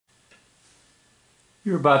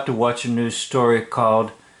You're about to watch a news story called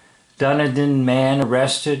Dunedin Man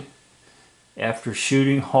Arrested After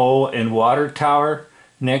Shooting Hole in Water Tower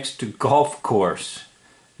Next to Golf Course.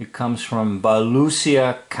 It comes from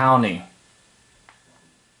Volusia County.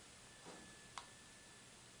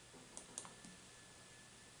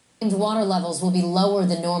 Water levels will be lower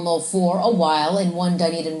than normal for a while in one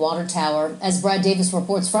Dunedin water tower. As Brad Davis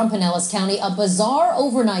reports from Pinellas County, a bizarre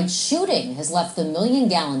overnight shooting has left the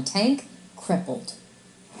million-gallon tank crippled.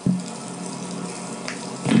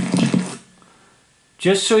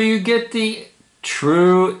 Just so you get the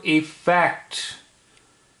true effect,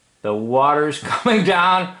 the water's coming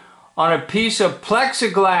down on a piece of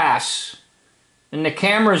plexiglass and the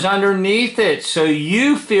camera's underneath it, so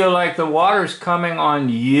you feel like the water's coming on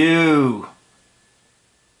you.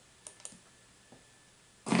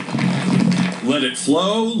 Let it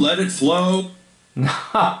flow, let it flow.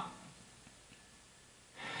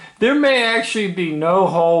 There may actually be no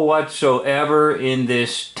hole whatsoever in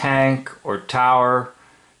this tank or tower.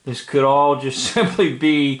 This could all just simply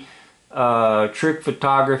be trick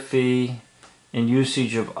photography and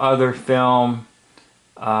usage of other film.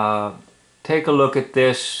 Take a look at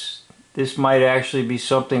this. This might actually be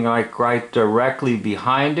something like right directly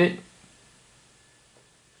behind it.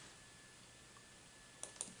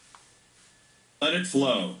 Let it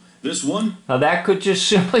flow. This one? Now that could just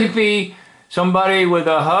simply be somebody with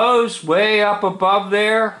a hose way up above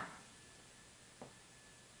there.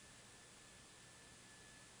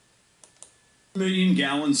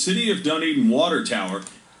 Million-gallon City of Dunedin water tower.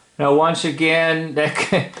 Now once again,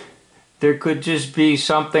 there could just be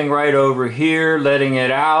something right over here letting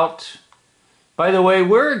it out. By the way,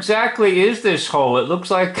 where exactly is this hole? It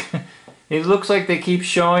looks like they keep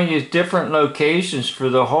showing you different locations for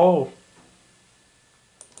the hole.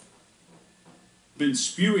 Been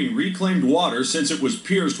spewing reclaimed water since it was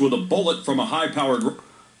pierced with a bullet from a high-powered...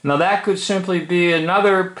 Now that could simply be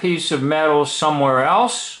another piece of metal somewhere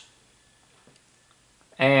else.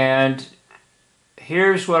 And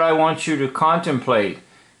here's what I want you to contemplate.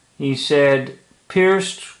 He said,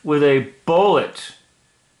 pierced with a bullet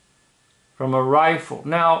from a rifle.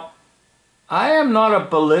 Now, I am not a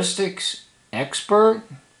ballistics expert,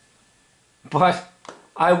 but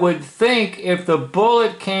I would think if the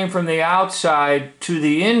bullet came from the outside to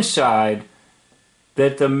the inside,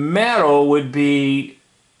 that the metal would be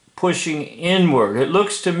pushing inward. It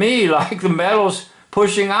looks to me like the metal's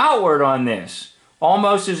pushing outward on this,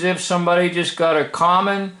 almost as if somebody just got a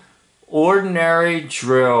common, ordinary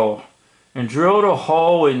drill and drilled a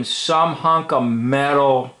hole in some hunk of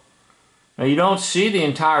metal. Now you don't see the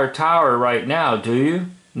entire tower right now, do you?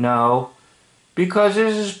 No. Because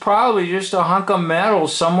this is probably just a hunk of metal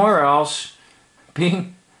somewhere else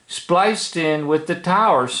being spliced in with the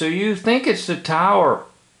tower. So you think it's the tower,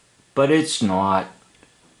 but it's not.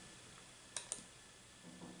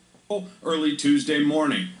 Early Tuesday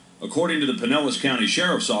morning. According to the Pinellas County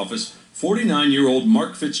Sheriff's Office, 49-year-old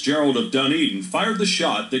Mark Fitzgerald of Dunedin fired the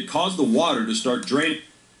shot that caused the water to start draining.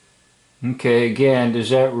 Okay, again,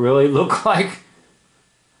 does that really look like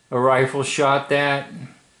a rifle shot that?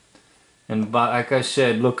 And like I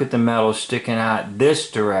said, look at the metal sticking out this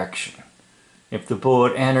direction. If the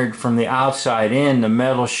bullet entered from the outside in, the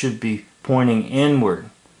metal should be pointing inward.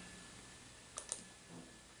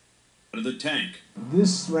 To the tank.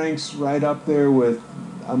 This ranks right up there with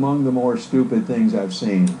among the more stupid things I've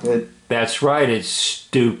seen. That's right, it's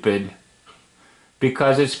stupid.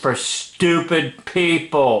 Because it's for stupid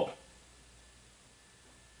people.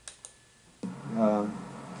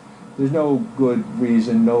 There's no good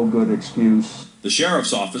reason, no good excuse. The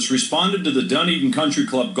Sheriff's Office responded to the Dunedin Country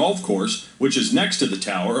Club golf course, which is next to the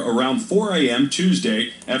tower, around 4 a.m.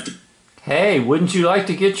 Tuesday after... Hey, wouldn't you like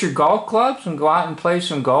to get your golf clubs and go out and play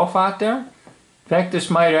some golf out there? In fact, this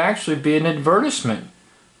might actually be an advertisement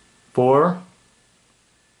for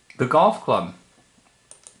the golf club.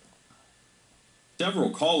 Several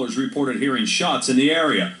callers reported hearing shots in the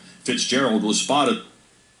area. Fitzgerald was spotted.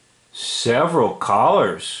 Several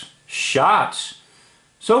callers. Shots.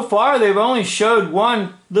 So far, they've only showed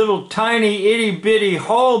one little tiny itty-bitty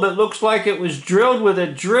hole that looks like it was drilled with a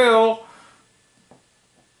drill.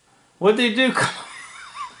 What'd they do?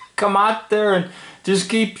 Come out there and just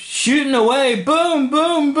keep shooting away. Boom,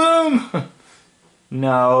 boom, boom.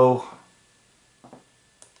 No.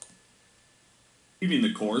 Leaving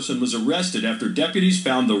the course and was arrested after deputies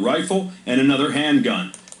found the rifle and another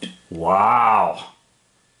handgun. Wow.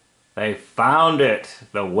 They found it.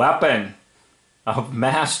 The weapon of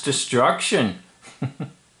mass destruction.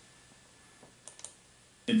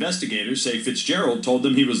 Investigators say Fitzgerald told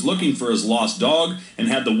them he was looking for his lost dog and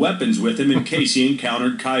had the weapons with him in case he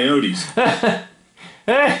encountered coyotes.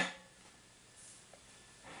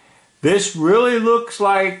 This really looks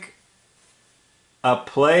like a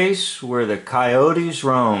place where the coyotes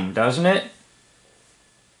roam, doesn't it?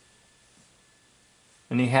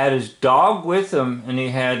 And he had his dog with him, and he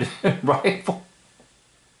had a rifle.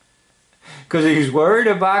 Because he's worried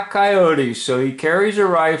about coyotes, so he carries a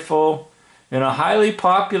rifle in a highly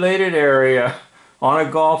populated area on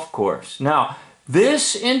a golf course. Now,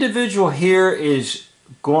 this individual here is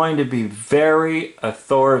going to be very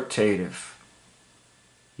authoritative.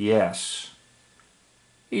 Yes.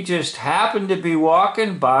 He just happened to be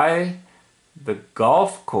walking by the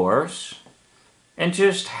golf course and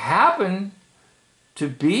just happened to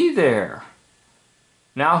be there.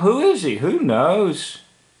 Now, who is he? Who knows?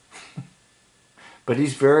 But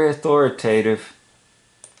he's very authoritative.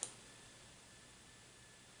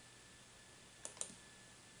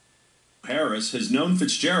 Harris has known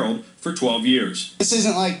Fitzgerald for 12 years. This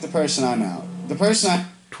isn't like the person I know. The person I...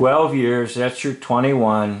 12 years, that's your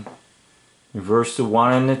 21. Reverse the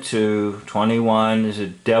 1 and the 2. 21 is a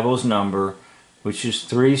devil's number, which is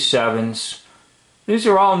 3 sevens. These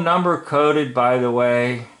are all number coded, by the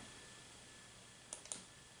way.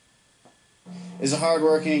 is a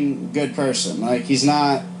hardworking, good person. Like, he's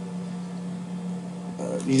not...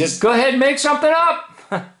 he just... Go ahead and make something up!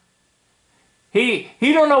 He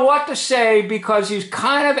don't know what to say because he's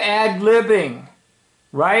kind of ad-libbing,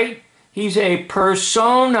 right? He's a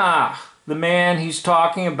persona, the man he's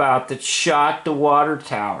talking about that shot the water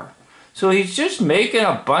tower. So he's just making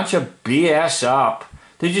a bunch of BS up.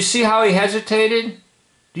 Did you see how he hesitated?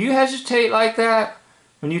 Do you hesitate like that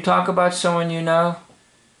when you talk about someone you know?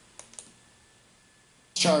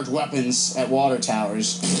 Charge weapons at water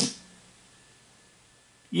towers.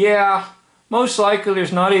 Yeah, most likely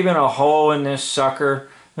there's not even a hole in this sucker.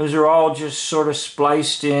 Those are all just sort of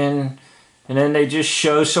spliced in, and then they just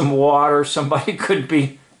show some water. Somebody could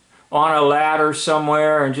be on a ladder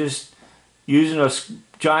somewhere and just using a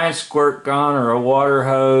giant squirt gun or a water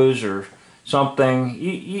hose or something.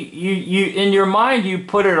 You in your mind you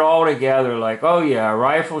put it all together like, oh yeah,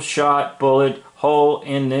 rifle shot, bullet, hole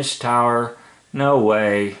in this tower. No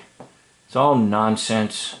way. It's all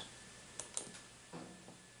nonsense.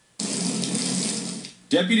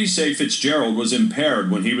 Deputies say Fitzgerald was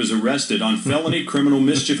impaired when he was arrested on felony criminal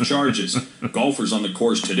mischief charges. Golfers on the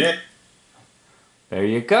course today. There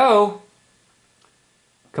you go.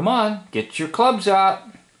 Come on, get your clubs out.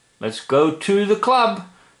 Let's go to the club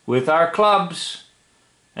with our clubs.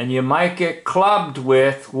 And you might get clubbed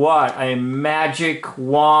with what? A magic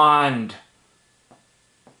wand.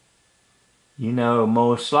 You know,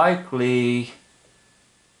 most likely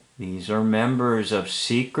these are members of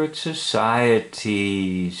secret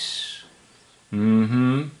societies.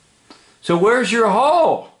 So where's your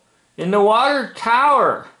hole? In the water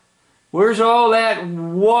tower. Where's all that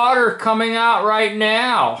water coming out right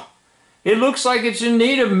now? It looks like it's in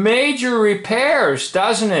need of major repairs,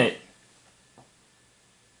 doesn't it?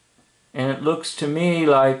 And it looks to me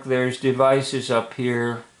like there's devices up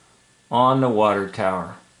here on the water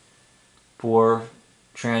tower for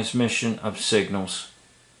transmission of signals.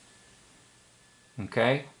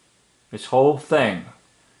 Okay? This whole thing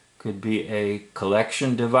could be a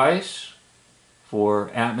collection device for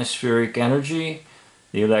atmospheric energy,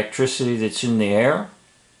 the electricity that's in the air.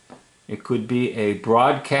 It could be a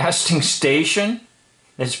broadcasting station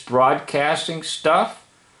that's broadcasting stuff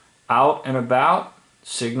out and about,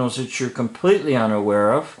 signals that you're completely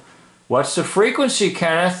unaware of. What's the frequency,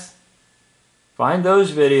 Kenneth? Find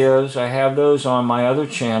those videos. I have those on my other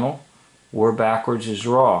channel, War Backwards is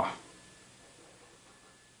Raw.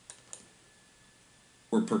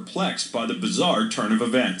 Were perplexed by the bizarre turn of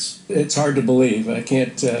events. It's hard to believe. I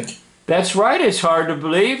can't... That's right, it's hard to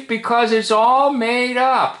believe because it's all made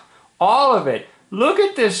up. All of it. Look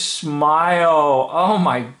at this smile. Oh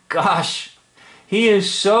my gosh. He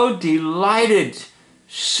is so delighted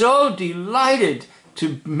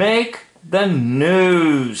to make the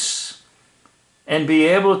news and be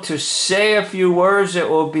able to say a few words that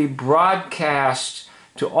will be broadcast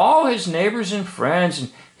to all his neighbors and friends.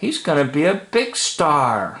 And he's going to be a big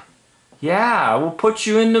star. Yeah, we'll put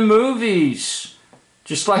you in the movies.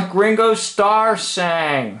 Just like Ringo Starr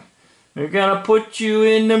sang. We're going to put you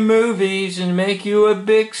in the movies and make you a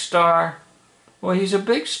big star. Well, he's a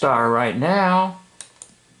big star right now.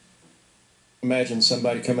 Imagine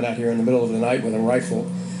somebody coming out here in the middle of the night with a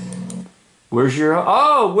rifle. Where's your...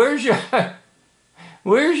 Oh, where's your...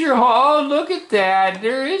 Where's your... Oh, look at that.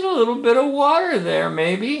 There is a little bit of water there,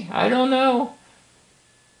 maybe. I don't know.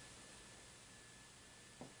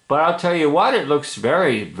 But I'll tell you what, it looks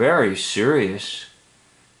very, very serious.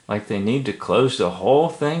 Like they need to close the whole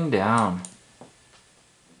thing down.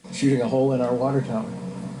 shooting a hole in our water tower.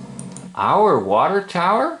 Our water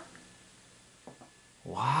tower?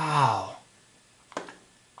 Wow.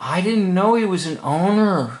 I didn't know he was an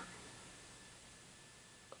owner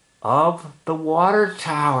of the water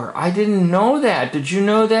tower. I didn't know that. Did you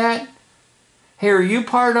know that? Hey, are you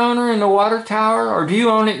part owner in the water tower, or do you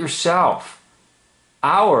own it yourself?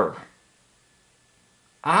 Our.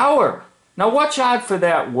 Our. Now watch out for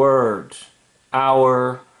that word.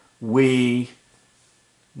 Our, we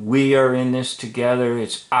are in this together.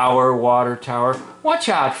 It's our water tower. Watch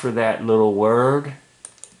out for that little word.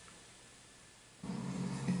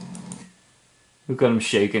 Look at him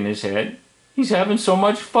shaking his head. He's having so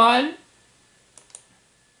much fun.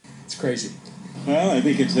 It's crazy. Well, I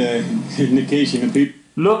think it's an indication of people.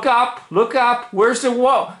 Look up, look up. Where's the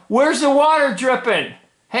water dripping?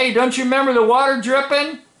 Hey, don't you remember the water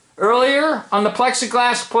dripping earlier on the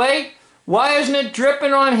plexiglass plate? Why isn't it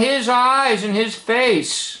dripping on his eyes and his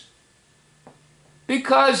face?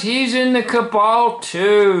 Because he's in the cabal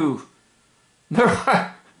too.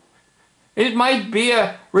 It might be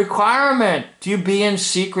a requirement to be in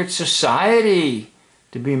secret society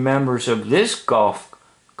to be members of this golf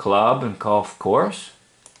club and golf course.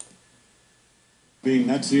 Being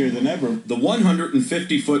nutsier than ever. The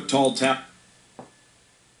 150-foot tall tower.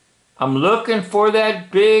 I'm looking for that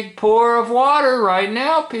big pour of water right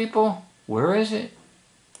now, people. Where is it?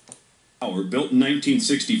 Tower, built in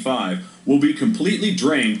 1965, will be completely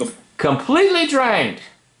drained. Completely drained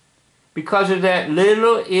because of that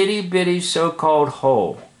little itty-bitty so-called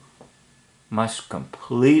hole. Must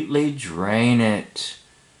completely drain it.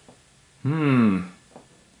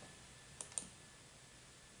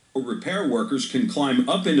 Repair workers can climb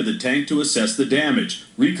up into the tank to assess the damage.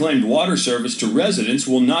 Reclaimed water service to residents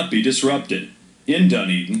will not be disrupted. In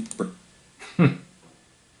Dunedin.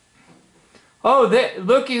 Oh,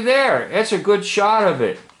 looky there. That's a good shot of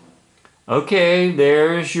it. Okay,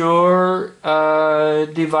 there's your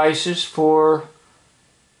devices for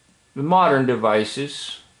the modern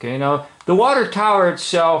devices. Okay, now the water tower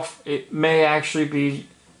itself, it may actually be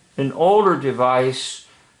an older device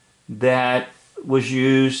that was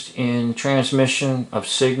used in transmission of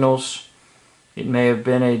signals. It may have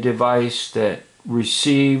been a device that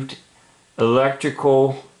received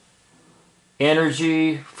electrical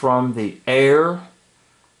energy from the air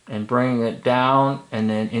and bringing it down and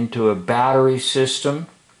then into a battery system.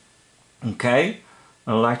 Okay,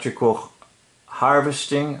 electrical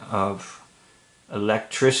harvesting of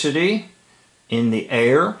electricity in the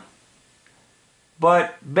air.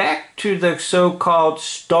 But back to the so-called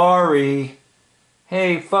story.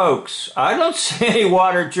 Hey folks, I don't see any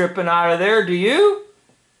water dripping out of there, do you?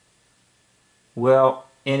 Well,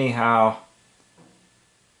 anyhow,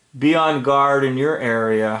 be on guard in your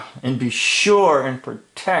area and be sure and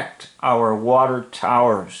protect our water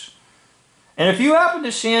towers. And if you happen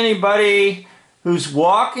to see anybody who's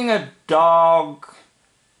walking a dog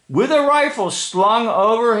with a rifle slung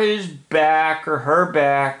over his back or her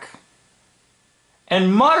back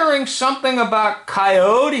and muttering something about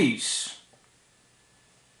coyotes,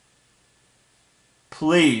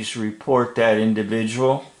 please report that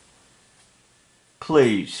individual.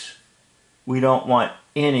 Please. We don't want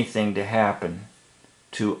anything to happen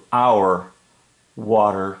to our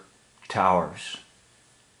water towers.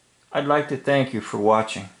 I'd like to thank you for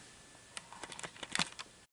watching.